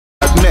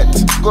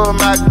Disco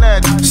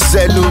magnet.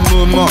 C'est le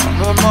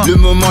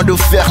moment de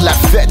faire la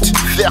fête.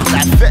 Faire la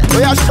fête. Oh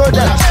yeah, show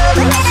them.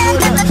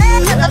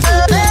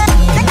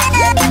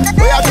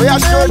 Oh yeah,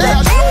 show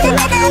them.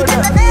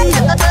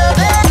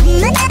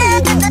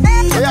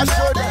 Oh yeah,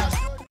 show them.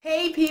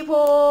 Hey people,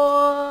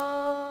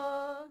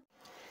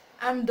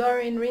 I'm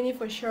Doreen, Rainy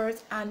for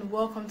short, and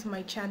welcome to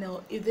my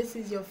channel. If this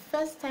is your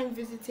first time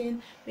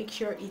visiting, make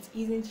sure it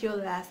isn't your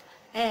last,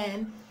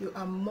 and you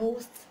are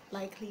most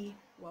likely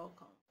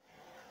welcome.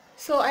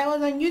 So I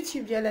was on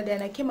YouTube the other day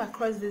and I came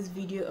across this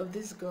video of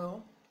this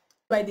girl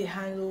by the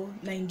handle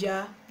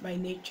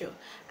Naijaabynature,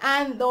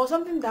 and there was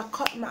something that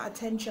caught my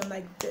attention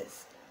like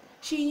this.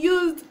 She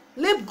used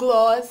lip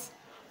gloss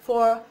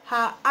for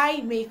her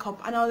eye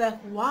makeup, and I was like,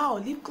 wow,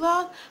 lip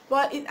gloss,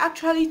 but it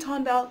actually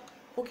turned out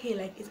okay,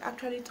 like it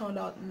actually turned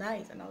out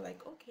nice, and I was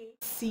like, okay,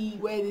 see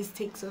where this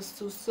takes us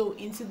to. So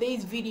in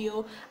today's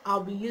video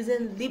I'll be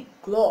using lip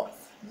gloss.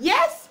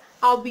 Yes,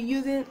 I'll be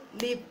using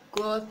lip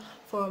gloss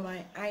for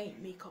my eye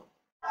makeup.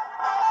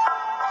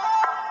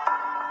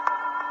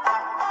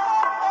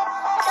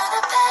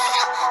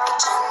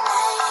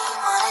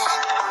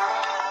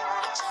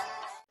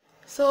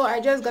 So I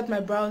just got my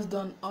brows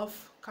done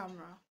off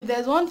camera.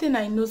 There's one thing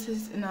I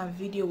noticed in her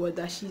video was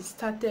that she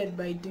started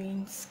by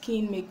doing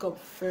skin makeup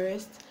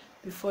first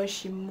before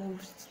she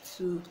moved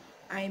to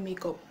eye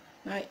makeup.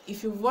 Now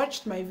if you've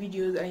watched my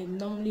videos, I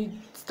normally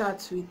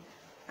start with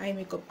eye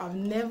makeup. I've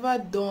never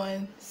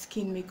done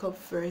skin makeup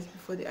first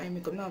before the eye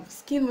makeup. Now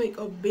skin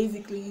makeup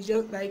basically is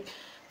just like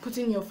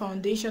putting your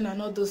foundation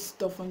and all those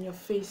stuff on your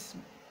face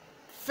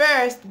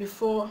first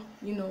before,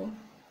 you know,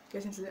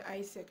 getting to the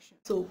eye section.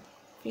 So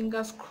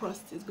fingers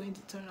crossed it's going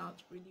to turn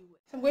out really well.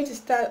 So I'm going to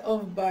start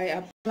off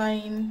by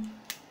applying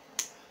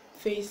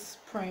face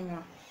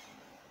primer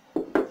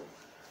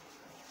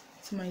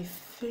to my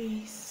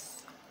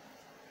face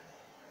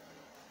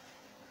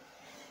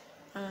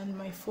and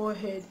my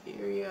forehead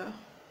area.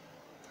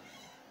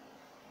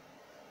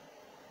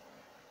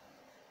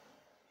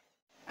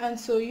 And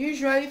so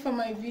usually for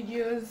my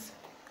videos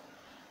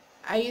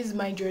I use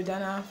my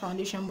Jordana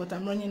foundation, but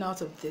I'm running out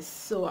of this,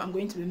 so I'm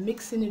going to be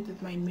mixing it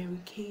with my Mary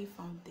Kay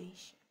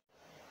foundation.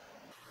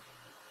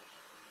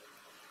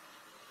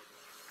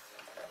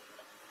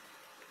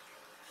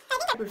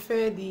 I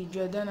prefer the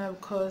Jordana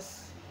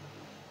because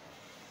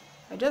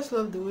I just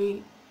love the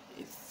way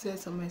it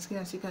sets on my skin.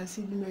 As you can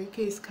see, the Mary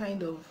Kay is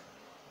kind of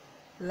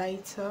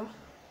lighter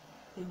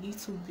a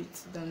little bit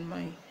than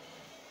my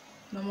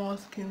normal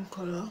skin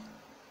color.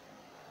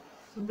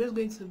 So I'm just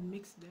going to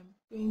mix them.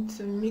 In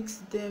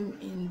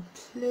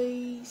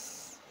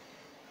place.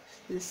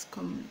 This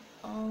come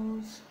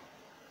out.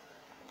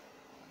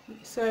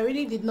 So I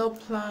really did not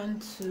plan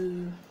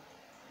to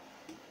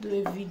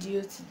do a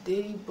video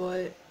today,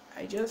 but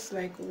I just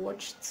like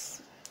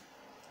watched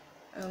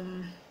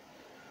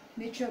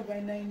Nature by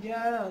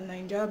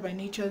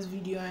Naijaabynature's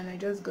video, and I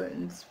just got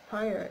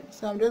inspired.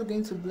 So I'm just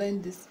going to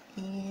blend this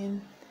in.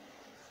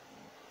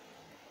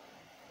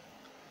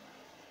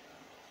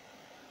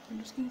 I'm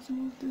just going to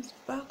move this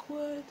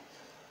backward.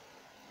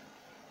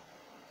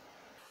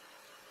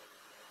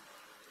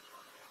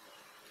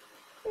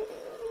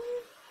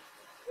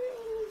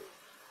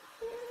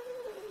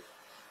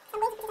 I'm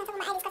going to put it on top of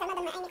my eyelids because I've not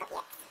done my eye makeup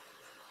yet.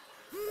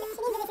 She needs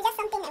it's just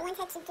something I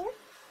wanted to do.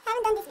 I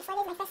haven't done this before.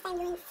 This is my first time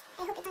doing it.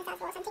 I hope it turns out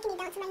well. So I'm taking it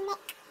down to my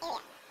neck area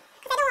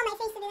because I don't want my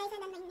face to be lighter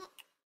than my neck.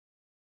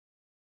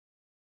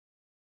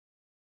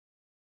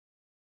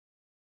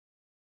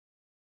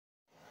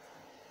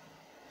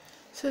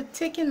 So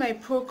taking my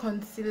Pro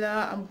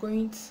Concealer, I'm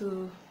going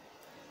to,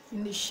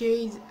 in the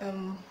shade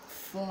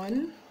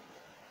Fawn,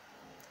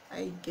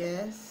 I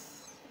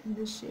guess, in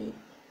the shade,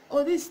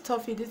 oh, this is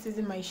Toffee, this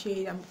isn't my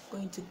shade, I'm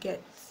going to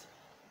get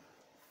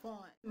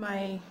Fawn.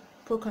 My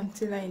Pro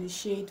Concealer in the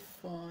shade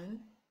Fawn.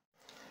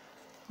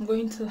 I'm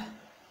going to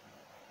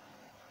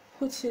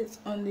put it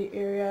on the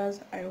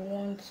areas I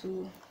want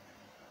to.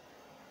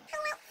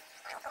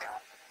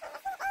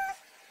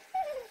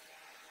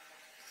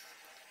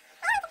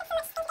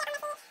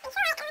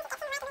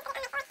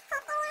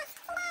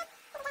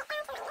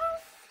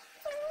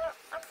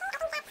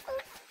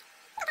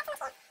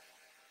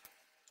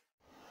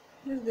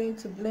 I'm just going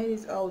to blend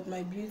it out with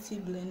my beauty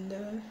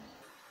blender.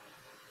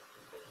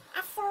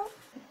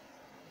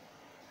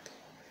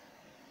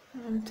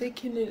 I'm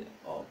taking it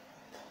up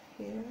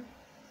here.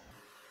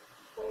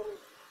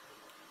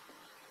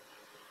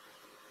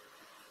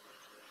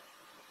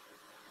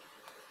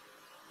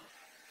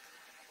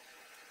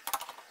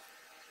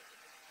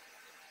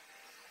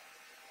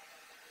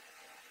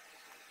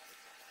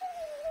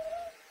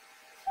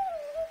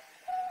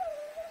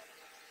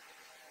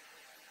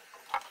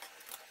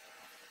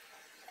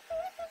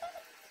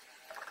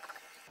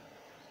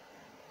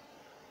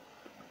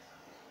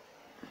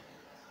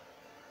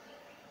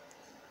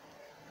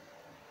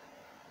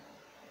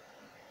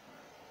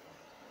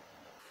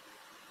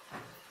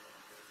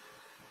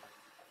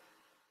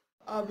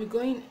 I'll be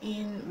going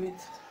in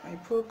with my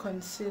Pro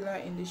Concealer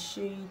in the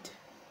shade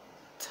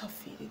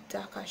Toffee, the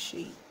darker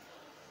shade,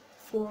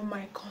 for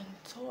my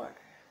contour.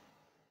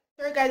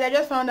 So guys, I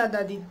just found out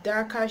that the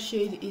darker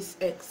shade is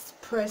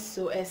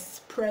espresso.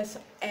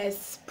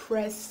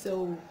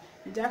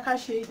 The darker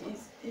shade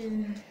is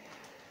in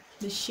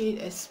the shade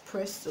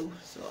espresso,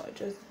 so I'll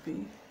just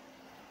be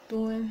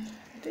doing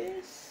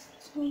this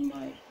to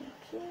my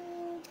contour.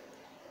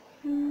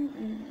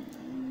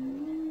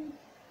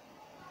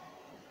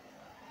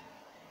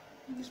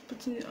 Just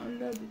putting it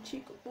under the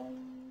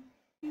cheekbone.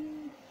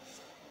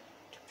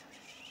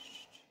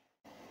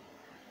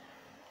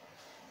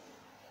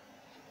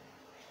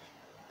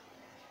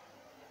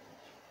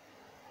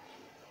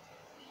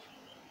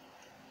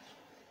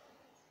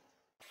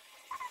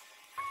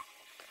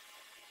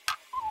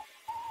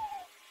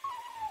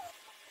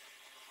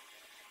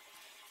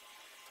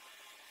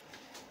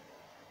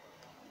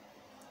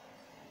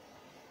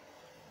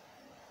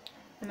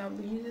 And I'll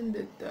be using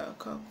the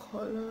darker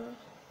color.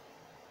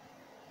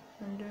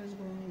 I'm just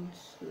going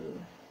to put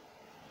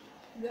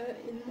that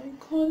in my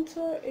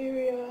contour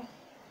area.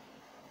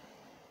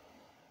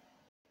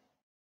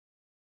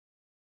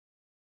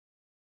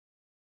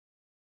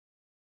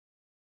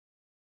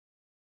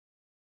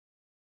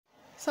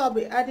 So I'll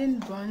be adding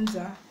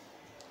bronzer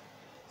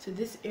to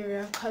this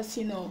area because,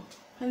 you know,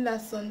 when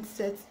that sun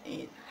sets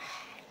in,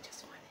 I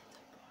just want it to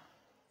bronze.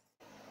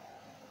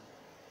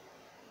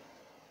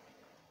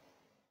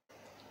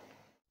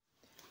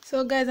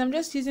 So guys, I'm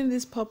just using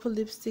this purple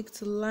lipstick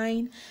to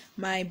line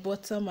my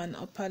bottom and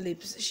upper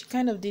lips. She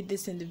kind of did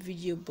this in the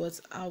video, but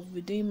I'll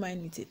be doing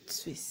mine with a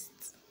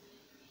twist.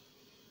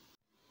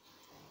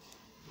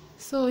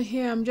 So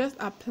here I'm just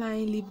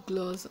applying lip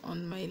gloss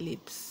on my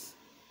lips.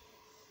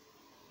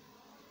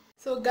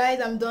 So guys,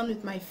 I'm done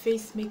with my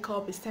face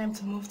makeup. It's time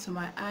to move to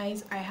my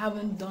eyes. I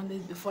haven't done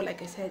this before,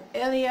 like I said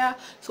earlier,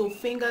 so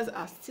fingers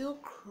are still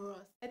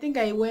crossed. I think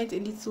I went a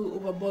little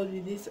overboard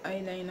with this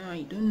eyeliner.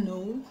 I don't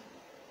know.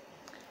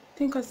 I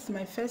think because it's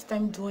my first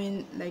time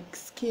doing like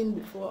skin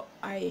before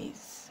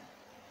eyes.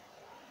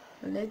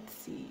 But let's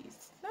see.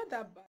 It's not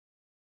that bad.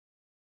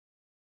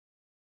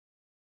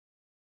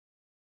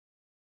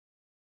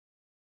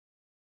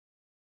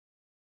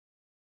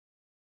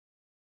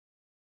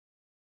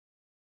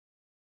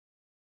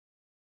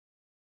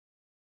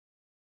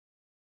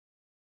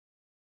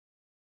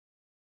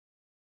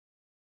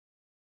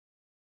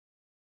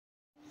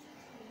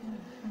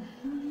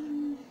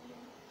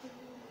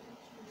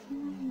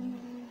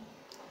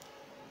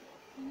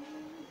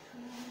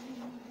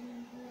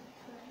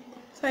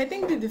 So I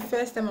think this is the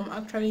first time I'm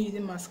actually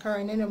using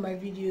mascara in any of my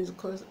videos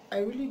because I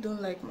really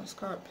don't like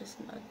mascara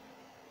personally.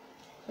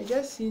 I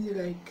just use it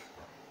like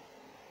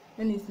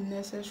when it's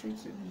necessary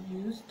to be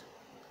used.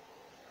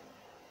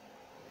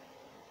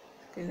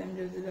 Okay, let me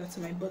just do that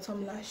to my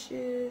bottom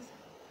lashes.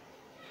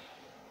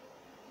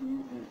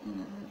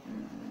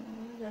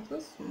 They're so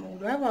small.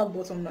 Do I have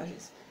bottom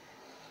lashes?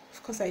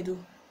 Of course I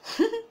do.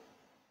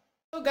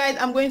 So guys,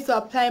 I'm going to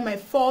apply my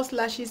false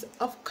lashes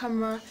off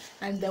camera,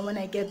 and then when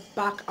I get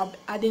back I'll be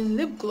adding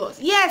lip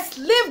gloss. Yes,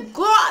 lip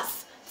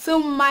gloss to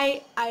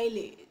my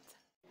eyelid.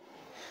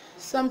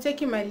 So I'm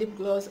taking my lip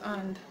gloss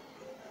and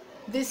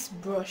this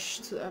brush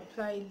to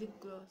apply lip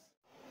gloss.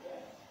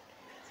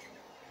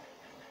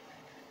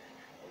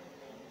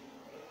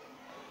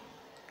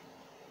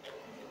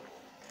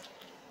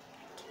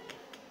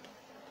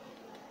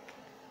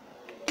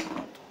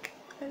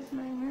 Here's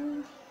my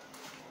hair.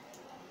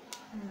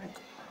 I'm like,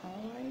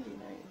 why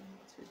did I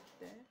put it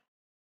there?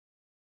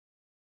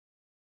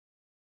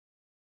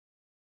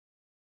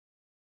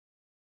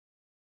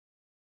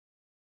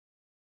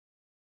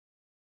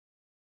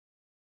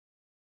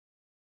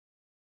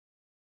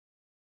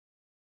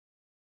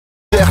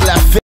 Faire la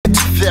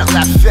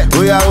fête.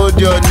 We are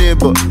hold your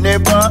neighbor.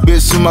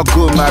 Baissez-moi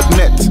comme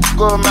magnet.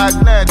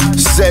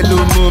 C'est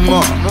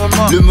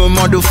le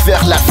moment de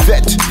faire la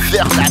fête. We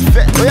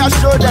are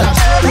show them.